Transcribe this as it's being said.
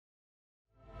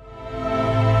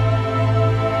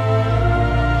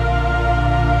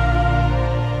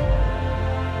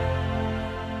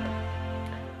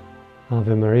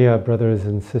Ave Maria, brothers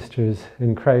and sisters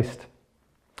in Christ.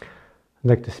 I'd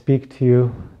like to speak to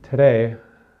you today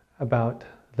about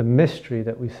the mystery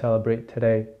that we celebrate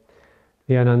today,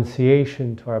 the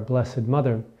Annunciation to our Blessed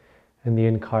Mother and the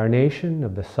incarnation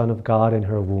of the Son of God in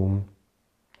her womb.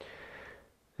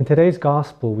 In today's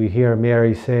Gospel, we hear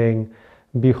Mary saying,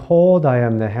 "Behold, I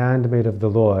am the handmaid of the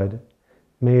Lord.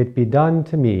 May it be done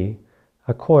to me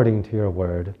according to your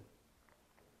word."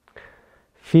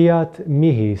 Fiat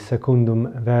mihi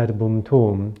secundum verbum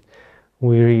tuum,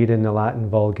 we read in the Latin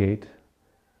Vulgate.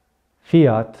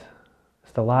 Fiat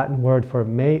is the Latin word for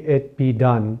may it be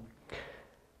done.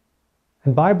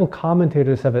 And Bible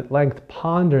commentators have at length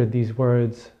pondered these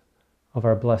words of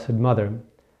our Blessed Mother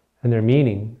and their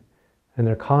meaning and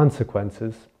their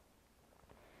consequences.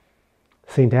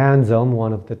 St. Anselm,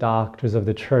 one of the doctors of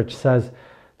the Church, says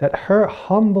that her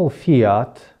humble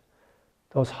fiat,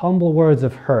 those humble words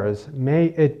of hers, may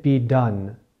it be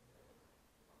done,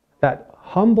 that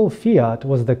humble fiat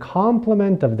was the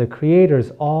complement of the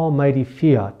Creator's almighty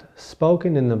fiat,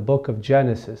 spoken in the book of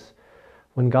Genesis,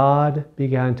 when God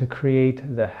began to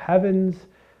create the heavens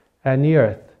and the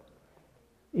earth,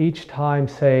 each time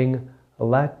saying,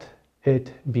 "Let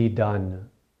it be done."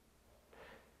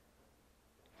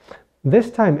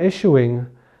 This time issuing,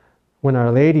 when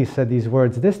Our Lady said these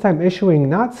words, this time issuing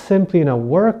not simply in a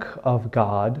work of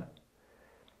God,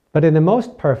 but in the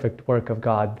most perfect work of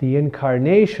God, the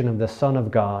incarnation of the Son of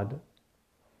God.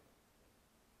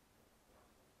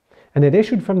 And it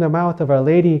issued from the mouth of Our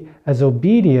Lady as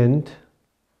obedient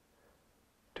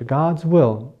to God's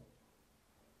will.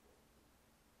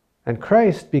 And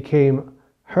Christ became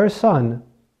her Son,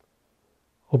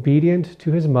 obedient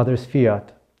to his mother's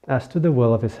fiat, as to the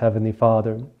will of his heavenly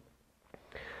Father.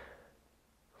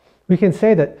 We can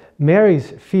say that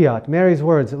Mary's fiat, Mary's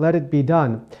words, "let it be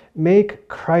done," make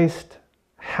Christ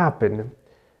happen.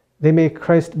 They make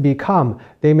Christ become.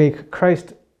 They make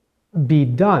Christ be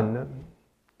done.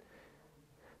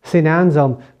 St.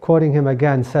 Anselm, quoting him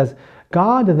again, says,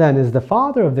 "God then is the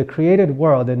Father of the created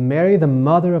world and Mary the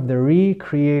Mother of the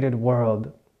recreated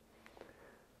world."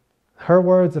 Her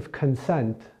words of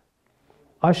consent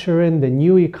usher in the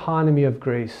new economy of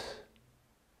grace.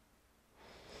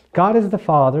 God is the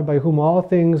Father by whom all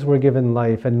things were given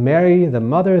life, and Mary the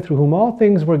Mother through whom all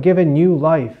things were given new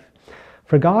life.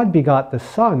 For God begot the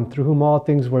Son through whom all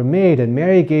things were made, and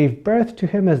Mary gave birth to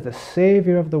him as the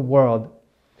Savior of the world.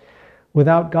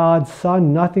 Without God's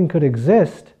Son, nothing could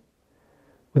exist.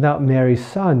 Without Mary's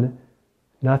Son,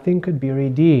 nothing could be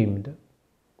redeemed.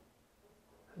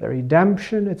 The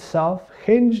redemption itself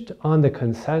hinged on the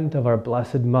consent of our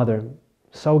Blessed Mother.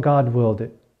 So God willed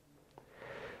it.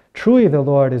 Truly the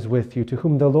Lord is with you, to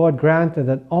whom the Lord granted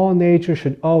that all nature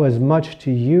should owe as much to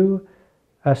you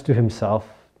as to himself.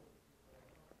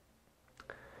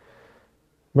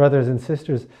 Brothers and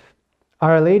sisters,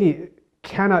 Our Lady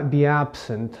cannot be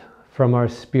absent from our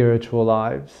spiritual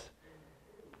lives.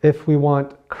 If we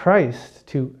want Christ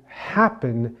to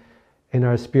happen in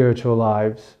our spiritual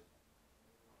lives.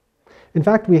 In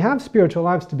fact, we have spiritual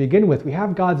lives to begin with. We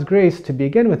have God's grace to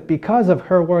begin with because of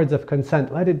her words of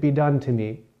consent, "Let it be done to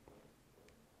me."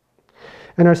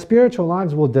 And our spiritual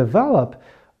lives will develop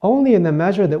only in the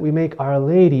measure that we make Our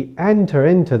Lady enter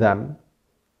into them.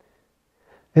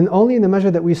 And only in the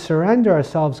measure that we surrender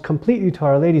ourselves completely to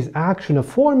Our Lady's action of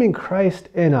forming Christ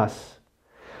in us.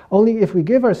 Only if we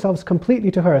give ourselves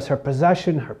completely to her as her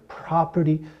possession, her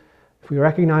property, if we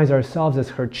recognize ourselves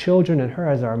as her children and her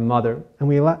as our mother, and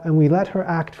we let her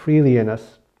act freely in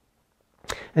us.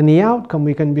 And the outcome,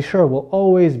 we can be sure, will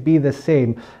always be the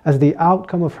same. As the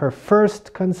outcome of her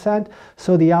first consent,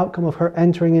 so the outcome of her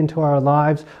entering into our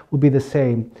lives will be the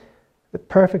same. The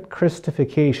perfect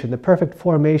Christification, the perfect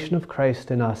formation of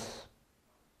Christ in us.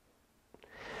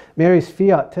 Mary's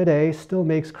fiat today still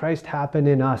makes Christ happen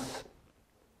in us.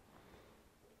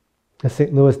 As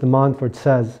St. Louis de Montfort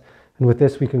says, and with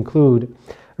this we conclude,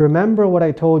 "Remember what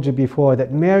I told you before,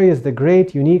 that Mary is the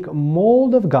great, unique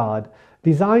mold of God,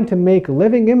 designed to make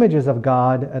living images of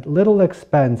God at little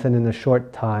expense and in a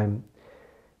short time.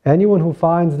 Anyone who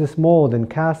finds this mold and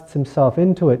casts himself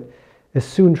into it is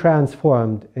soon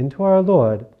transformed into our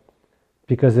Lord,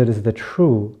 because it is the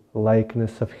true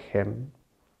likeness of him."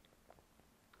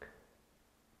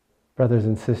 Brothers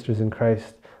and sisters in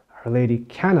Christ, Our Lady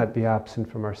cannot be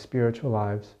absent from our spiritual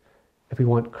lives. If we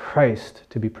want Christ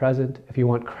to be present, if we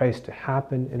want Christ to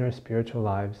happen in our spiritual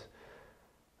lives,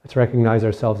 let's recognize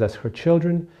ourselves as her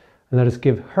children, and let us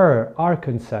give her our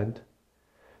consent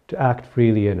to act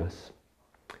freely in us.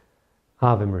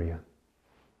 Ave Maria.